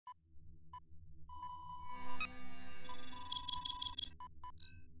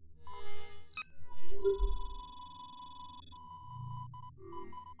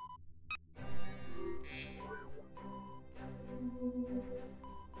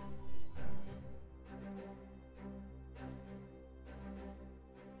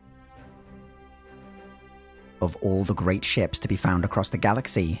Of all the great ships to be found across the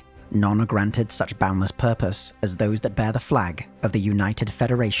galaxy, none are granted such boundless purpose as those that bear the flag of the United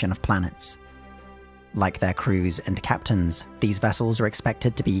Federation of Planets. Like their crews and captains, these vessels are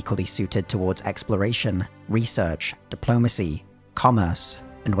expected to be equally suited towards exploration, research, diplomacy, commerce,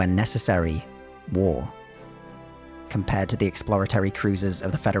 and when necessary, war. Compared to the exploratory cruisers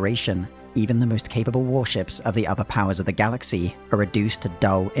of the Federation, even the most capable warships of the other powers of the galaxy are reduced to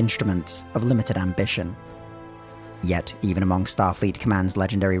dull instruments of limited ambition. Yet, even among Starfleet Command's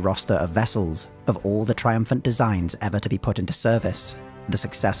legendary roster of vessels, of all the triumphant designs ever to be put into service, the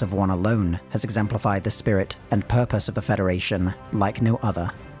success of one alone has exemplified the spirit and purpose of the Federation like no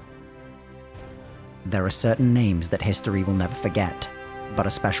other. There are certain names that history will never forget, but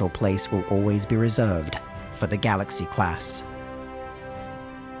a special place will always be reserved for the Galaxy class.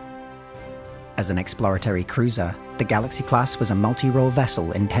 As an exploratory cruiser, the Galaxy class was a multi-role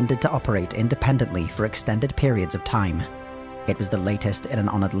vessel intended to operate independently for extended periods of time. It was the latest in an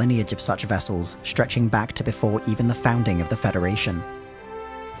honored lineage of such vessels, stretching back to before even the founding of the Federation.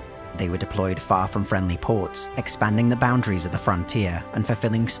 They were deployed far from friendly ports, expanding the boundaries of the frontier and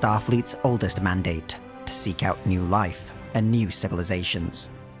fulfilling Starfleet's oldest mandate, to seek out new life and new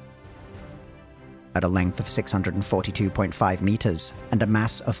civilizations. At a length of 642.5 meters and a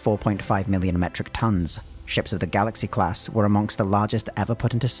mass of 4.5 million metric tons, ships of the Galaxy class were amongst the largest ever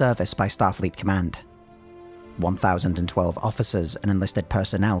put into service by Starfleet Command. 1,012 officers and enlisted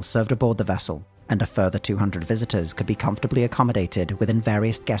personnel served aboard the vessel, and a further 200 visitors could be comfortably accommodated within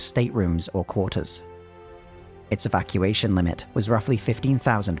various guest staterooms or quarters. Its evacuation limit was roughly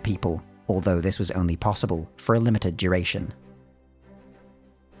 15,000 people, although this was only possible for a limited duration.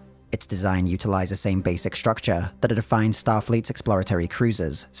 Its design utilized the same basic structure that had defined Starfleet's exploratory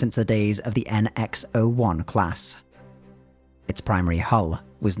cruisers since the days of the NX-01 class. Its primary hull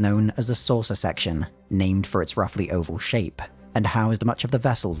was known as the saucer section, named for its roughly oval shape, and housed much of the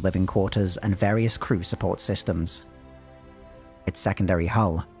vessel's living quarters and various crew support systems. Its secondary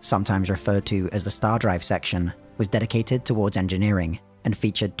hull, sometimes referred to as the star drive section, was dedicated towards engineering and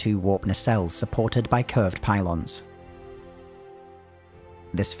featured 2 warp nacelles supported by curved pylons.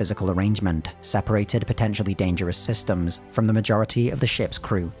 This physical arrangement separated potentially dangerous systems from the majority of the ship's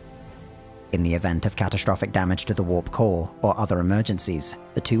crew. In the event of catastrophic damage to the warp core or other emergencies,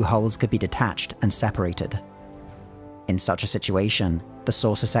 the 2 hulls could be detached and separated. In such a situation, the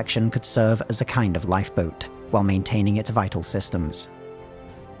saucer section could serve as a kind of lifeboat, while maintaining its vital systems.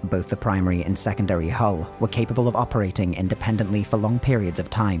 Both the primary and secondary hull were capable of operating independently for long periods of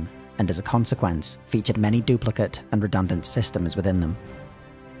time, and as a consequence, featured many duplicate and redundant systems within them.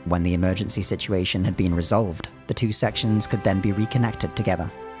 When the emergency situation had been resolved, the 2 sections could then be reconnected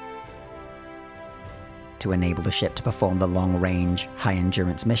together. To enable the ship to perform the long-range,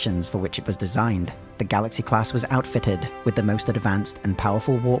 high-endurance missions for which it was designed, the Galaxy class was outfitted with the most advanced and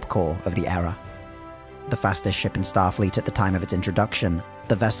powerful warp core of the era. The fastest ship in Starfleet at the time of its introduction,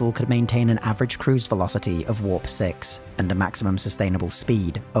 the vessel could maintain an average cruise velocity of warp 6 and a maximum sustainable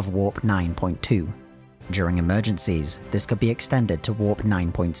speed of warp 9.2. During emergencies, this could be extended to warp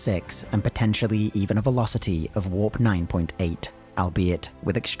 9.6 and potentially even a velocity of warp 9.8, albeit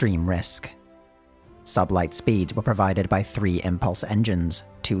with extreme risk. Sublight speeds were provided by 3 impulse engines,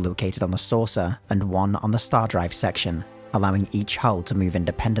 2 located on the saucer and 1 on the star drive section, allowing each hull to move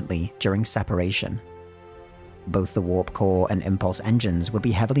independently during separation. Both the warp core and impulse engines would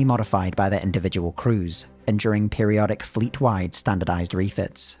be heavily modified by their individual crews, enduring periodic fleet-wide standardized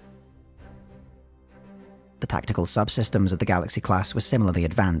refits. The tactical subsystems of the Galaxy class were similarly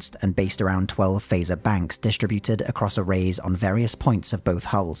advanced and based around 12 phaser banks distributed across arrays on various points of both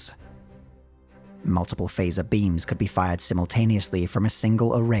hulls. Multiple phaser beams could be fired simultaneously from a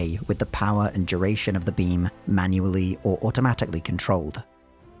single array, with the power and duration of the beam manually or automatically controlled.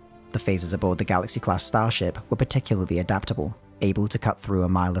 The phasers aboard the Galaxy-class starship were particularly adaptable, able to cut through a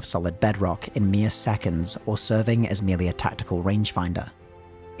mile of solid bedrock in mere seconds or serving as merely a tactical rangefinder.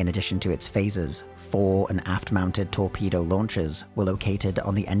 In addition to its phasers, fore and aft-mounted torpedo launchers were located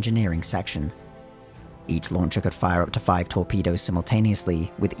on the engineering section. Each launcher could fire up to 5 torpedoes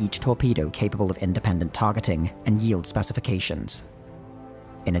simultaneously, with each torpedo capable of independent targeting and yield specifications.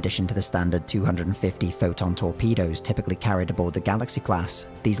 In addition to the standard 250 photon torpedoes typically carried aboard the Galaxy class,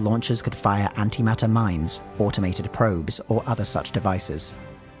 these launchers could fire antimatter mines, automated probes, or other such devices.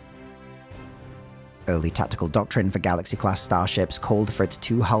 Early tactical doctrine for Galaxy-class starships called for its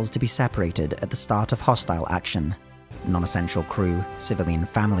 2 hulls to be separated at the start of hostile action. Non-essential crew, civilian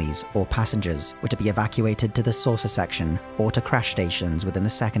families, or passengers were to be evacuated to the saucer section or to crash stations within the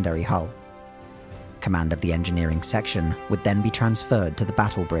secondary hull. Command of the engineering section would then be transferred to the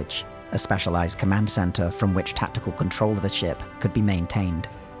battle bridge, a specialized command center from which tactical control of the ship could be maintained.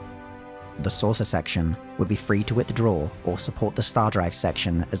 The saucer section would be free to withdraw or support the star drive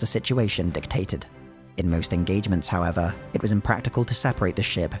section as the situation dictated. In most engagements, however, it was impractical to separate the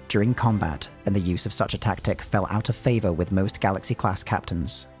ship during combat, and the use of such a tactic fell out of favor with most Galaxy-class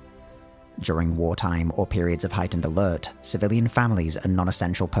captains. During wartime or periods of heightened alert, civilian families and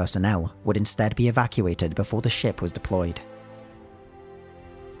non-essential personnel would instead be evacuated before the ship was deployed.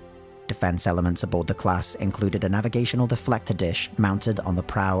 Defense elements aboard the class included a navigational deflector dish mounted on the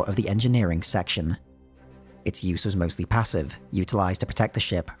prow of the engineering section. Its use was mostly passive, utilized to protect the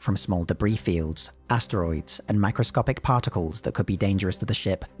ship from small debris fields, asteroids, and microscopic particles that could be dangerous to the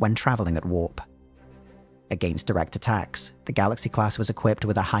ship when traveling at warp. Against direct attacks, the Galaxy class was equipped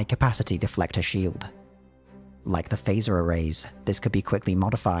with a high-capacity deflector shield. Like the phaser arrays, this could be quickly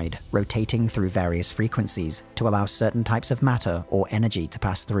modified, rotating through various frequencies to allow certain types of matter or energy to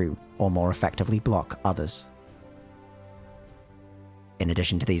pass through, or more effectively block others. In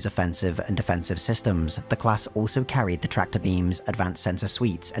addition to these offensive and defensive systems, the class also carried the tractor beams, advanced sensor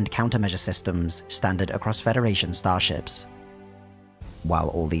suites, and countermeasure systems standard across Federation starships. While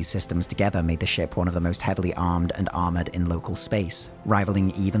all these systems together made the ship one of the most heavily armed and armored in local space, rivaling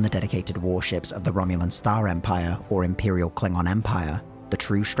even the dedicated warships of the Romulan Star Empire or Imperial Klingon Empire, the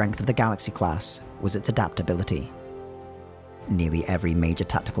true strength of the Galaxy class was its adaptability. Nearly every major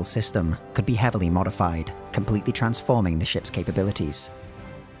tactical system could be heavily modified, completely transforming the ship's capabilities.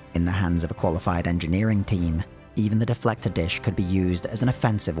 In the hands of a qualified engineering team, even the deflector dish could be used as an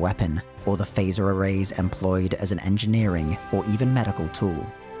offensive weapon, or the phaser arrays employed as an engineering or even medical tool.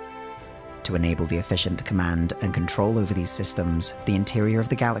 To enable the efficient command and control over these systems, the interior of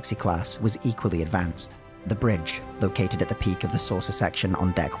the Galaxy class was equally advanced. The bridge, located at the peak of the saucer section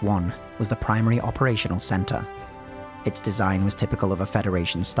on Deck 1, was the primary operational center. Its design was typical of a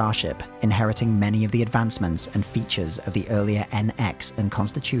Federation starship, inheriting many of the advancements and features of the earlier NX and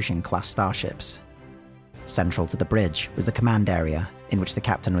Constitution class starships. Central to the bridge was the command area, in which the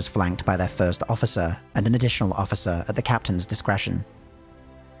captain was flanked by their first officer and an additional officer at the captain's discretion.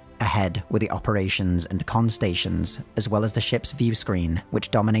 Ahead were the operations and comms stations, as well as the ship's view screen,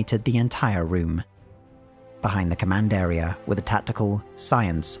 which dominated the entire room. Behind the command area were the tactical,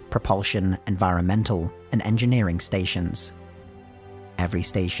 science, propulsion, environmental, and engineering stations. Every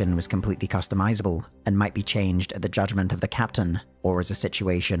station was completely customizable and might be changed at the judgment of the captain, or as a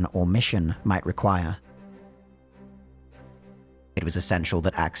situation or mission might require. It was essential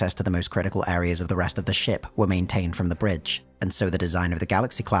that access to the most critical areas of the rest of the ship were maintained from the bridge, and so the design of the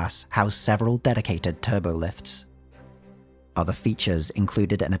Galaxy class housed several dedicated turbolifts. Other features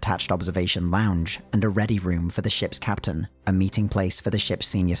included an attached observation lounge and a ready room for the ship's captain, a meeting place for the ship's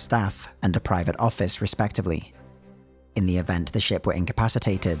senior staff, and a private office, respectively. In the event the ship were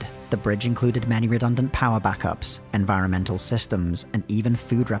incapacitated, the bridge included many redundant power backups, environmental systems, and even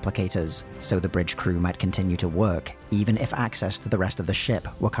food replicators, so the bridge crew might continue to work even if access to the rest of the ship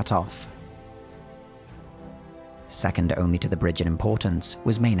were cut off. Second only to the bridge in importance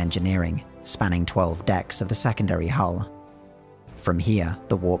was main engineering, spanning 12 decks of the secondary hull. From here,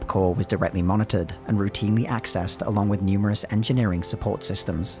 the warp core was directly monitored and routinely accessed along with numerous engineering support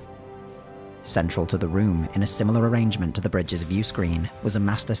systems. Central to the room, in a similar arrangement to the bridge's view screen, was a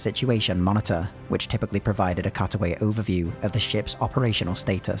master situation monitor, which typically provided a cutaway overview of the ship's operational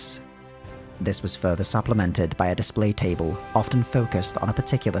status. This was further supplemented by a display table, often focused on a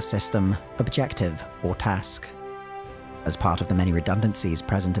particular system, objective, or task. As part of the many redundancies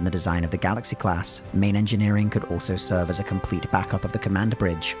present in the design of the Galaxy class, main engineering could also serve as a complete backup of the command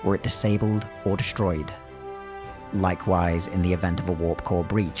bridge were it disabled or destroyed. Likewise, in the event of a warp core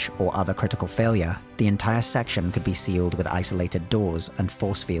breach or other critical failure, the entire section could be sealed with isolated doors and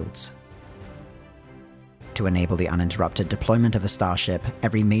force fields. To enable the uninterrupted deployment of the starship,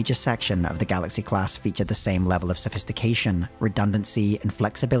 every major section of the Galaxy class featured the same level of sophistication, redundancy, and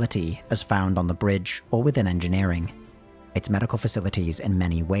flexibility as found on the bridge or within engineering. Its medical facilities in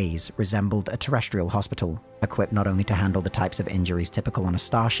many ways resembled a terrestrial hospital, equipped not only to handle the types of injuries typical on a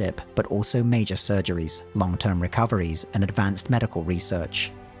starship, but also major surgeries, long-term recoveries, and advanced medical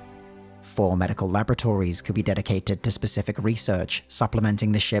research. 4 medical laboratories could be dedicated to specific research,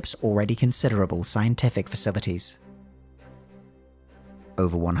 supplementing the ship's already considerable scientific facilities.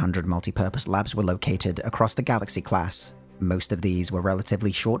 Over 100 multi-purpose labs were located across the Galaxy class. Most of these were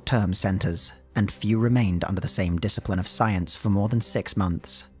relatively short-term centers, and few remained under the same discipline of science for more than 6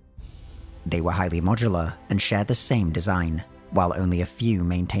 months. They were highly modular and shared the same design, while only a few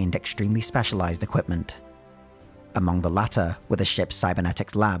maintained extremely specialized equipment. Among the latter were the ship's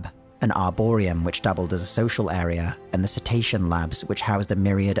cybernetics lab, an arboretum which doubled as a social area, and the cetacean labs which housed a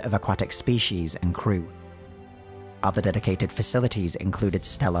myriad of aquatic species and crew. Other dedicated facilities included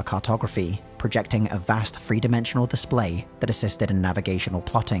stellar cartography, projecting a vast three-dimensional display that assisted in navigational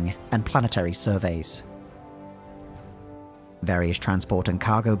plotting and planetary surveys. Various transport and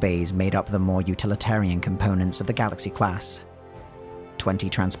cargo bays made up the more utilitarian components of the Galaxy class. 20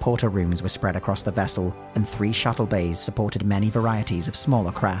 transporter rooms were spread across the vessel, and 3 shuttle bays supported many varieties of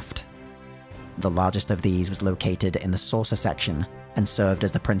smaller craft. The largest of these was located in the saucer section, and served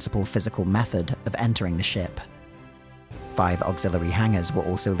as the principal physical method of entering the ship. 5 auxiliary hangars were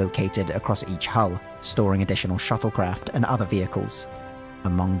also located across each hull, storing additional shuttlecraft and other vehicles.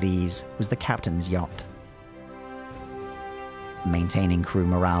 Among these was the captain's yacht. Maintaining crew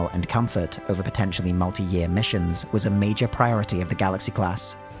morale and comfort over potentially multi-year missions was a major priority of the Galaxy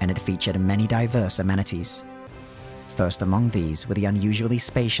class, and it featured many diverse amenities. First among these were the unusually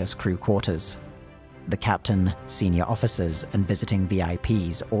spacious crew quarters. The captain, senior officers, and visiting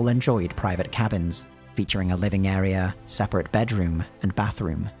VIPs all enjoyed private cabins, featuring a living area, separate bedroom, and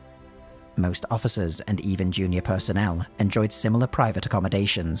bathroom. Most officers and even junior personnel enjoyed similar private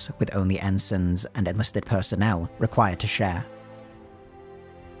accommodations, with only ensigns and enlisted personnel required to share.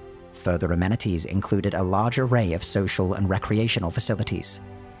 Further amenities included a large array of social and recreational facilities.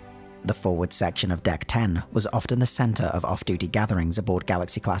 The forward section of Deck 10 was often the center of off-duty gatherings aboard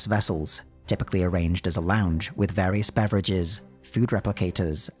Galaxy-class vessels, typically arranged as a lounge with various beverages, food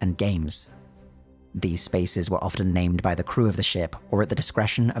replicators, and games. These spaces were often named by the crew of the ship or at the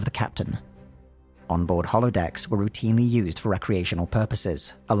discretion of the captain. Onboard holodecks were routinely used for recreational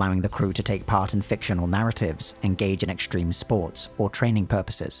purposes, allowing the crew to take part in fictional narratives, engage in extreme sports, or training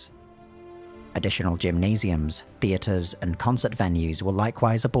purposes. Additional gymnasiums, theaters, and concert venues were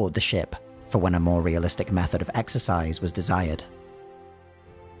likewise aboard the ship, for when a more realistic method of exercise was desired.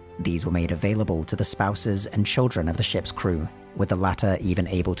 These were made available to the spouses and children of the ship's crew, with the latter even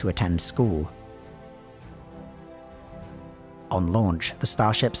able to attend school. On launch, the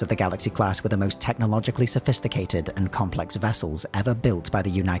starships of the Galaxy class were the most technologically sophisticated and complex vessels ever built by the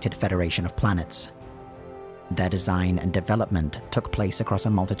United Federation of Planets. Their design and development took place across a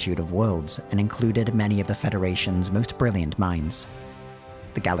multitude of worlds and included many of the Federation's most brilliant minds.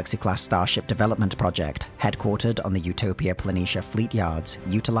 The Galaxy-class Starship Development Project, headquartered on the Utopia Planitia Fleet Yards,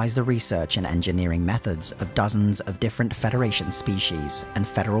 utilized the research and engineering methods of dozens of different Federation species and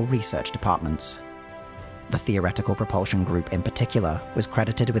federal research departments. The Theoretical Propulsion Group in particular was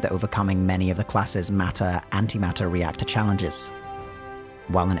credited with overcoming many of the class's matter-antimatter reactor challenges.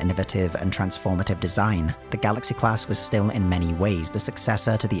 While an innovative and transformative design, the Galaxy class was still in many ways the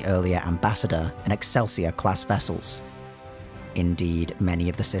successor to the earlier Ambassador and Excelsior class vessels. Indeed, many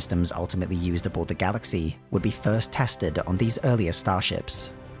of the systems ultimately used aboard the Galaxy would be first tested on these earlier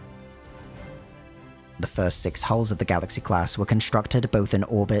starships. The first 6 hulls of the Galaxy class were constructed both in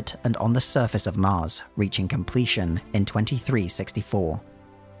orbit and on the surface of Mars, reaching completion in 2364.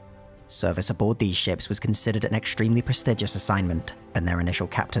 Service aboard these ships was considered an extremely prestigious assignment, and their initial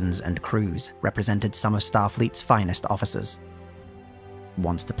captains and crews represented some of Starfleet's finest officers.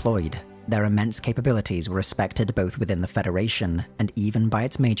 Once deployed, their immense capabilities were respected both within the Federation and even by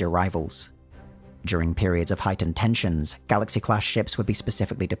its major rivals. During periods of heightened tensions, Galaxy-class ships would be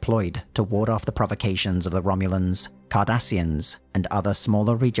specifically deployed to ward off the provocations of the Romulans, Cardassians, and other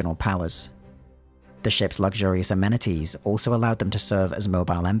smaller regional powers. The ship's luxurious amenities also allowed them to serve as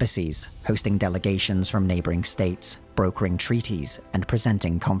mobile embassies, hosting delegations from neighboring states, brokering treaties, and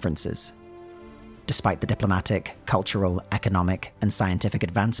presenting conferences. Despite the diplomatic, cultural, economic, and scientific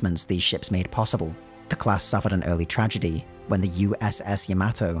advancements these ships made possible, the class suffered an early tragedy when the USS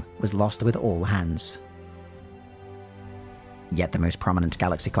Yamato was lost with all hands. Yet the most prominent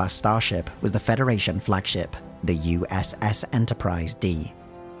Galaxy-class starship was the Federation flagship, the USS Enterprise D.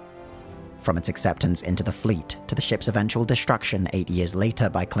 From its acceptance into the fleet to the ship's eventual destruction 8 years later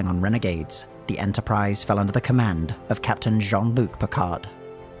by Klingon renegades, the Enterprise fell under the command of Captain Jean-Luc Picard.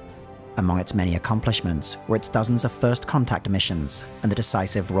 Among its many accomplishments were its dozens of first contact missions and the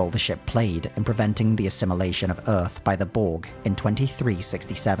decisive role the ship played in preventing the assimilation of Earth by the Borg in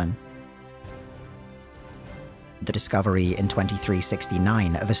 2367. The discovery in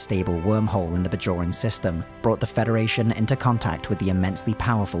 2369 of a stable wormhole in the Bajoran system brought the Federation into contact with the immensely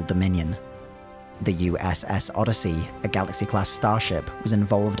powerful Dominion. The USS Odyssey, a Galaxy-class starship, was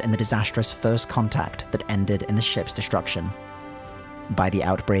involved in the disastrous first contact that ended in the ship's destruction. By the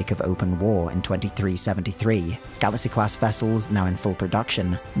outbreak of open war in 2373, Galaxy-class vessels, now in full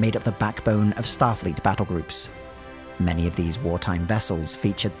production, made up the backbone of Starfleet battlegroups. Many of these wartime vessels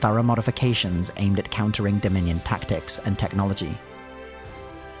featured thorough modifications aimed at countering Dominion tactics and technology.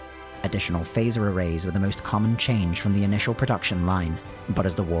 Additional phaser arrays were the most common change from the initial production line, but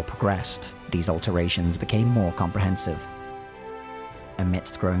as the war progressed, these alterations became more comprehensive.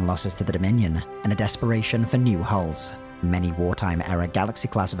 Amidst growing losses to the Dominion and a desperation for new hulls, many wartime-era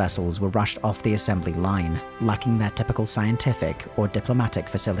Galaxy-class vessels were rushed off the assembly line, lacking their typical scientific or diplomatic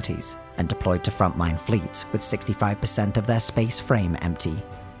facilities, and deployed to frontline fleets with 65% of their space frame empty.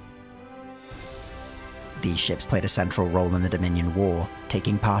 These ships played a central role in the Dominion War,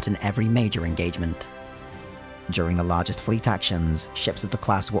 taking part in every major engagement. During the largest fleet actions, ships of the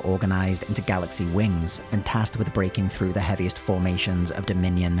class were organized into Galaxy wings and tasked with breaking through the heaviest formations of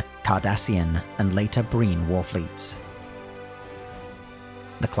Dominion, Cardassian, and later Breen warfleets.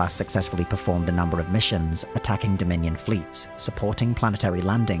 The class successfully performed a number of missions, attacking Dominion fleets, supporting planetary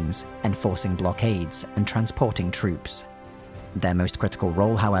landings, enforcing blockades, and transporting troops. Their most critical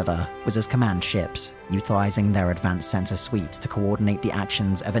role, however, was as command ships, utilizing their advanced sensor suites to coordinate the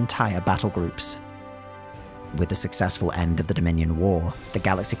actions of entire battle groups. With the successful end of the Dominion War, the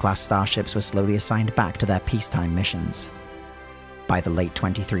Galaxy-class starships were slowly assigned back to their peacetime missions. By the late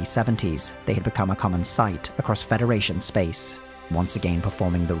 2370s, they had become a common sight across Federation space, once again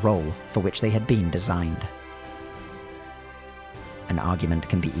performing the role for which they had been designed. An argument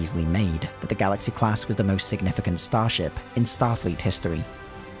can be easily made that the Galaxy-class was the most significant starship in Starfleet history.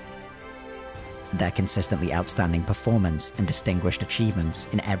 Their consistently outstanding performance and distinguished achievements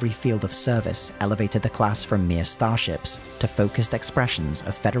in every field of service elevated the class from mere starships to focused expressions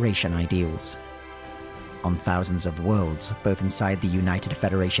of Federation ideals. On thousands of worlds, both inside the United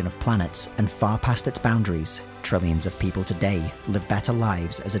Federation of Planets and far past its boundaries, trillions of people today live better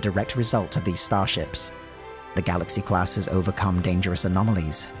lives as a direct result of these starships. The Galaxy-class has overcome dangerous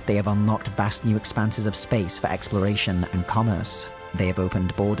anomalies, they have unlocked vast new expanses of space for exploration and commerce, they have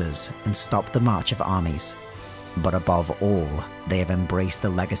opened borders and stopped the march of armies. But above all, they have embraced the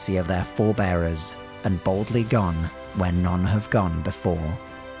legacy of their forebearers and boldly gone where none have gone before.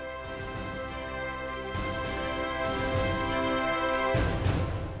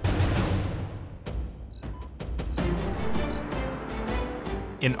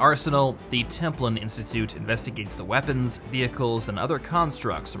 In Arsenal, the Templin Institute investigates the weapons, vehicles, and other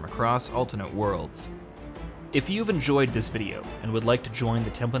constructs from across alternate worlds. If you've enjoyed this video and would like to join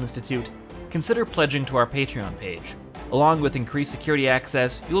the Templin Institute, consider pledging to our Patreon page. Along with increased security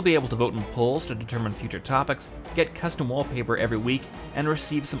access, you'll be able to vote in polls to determine future topics, get custom wallpaper every week, and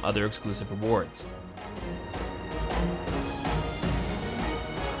receive some other exclusive rewards.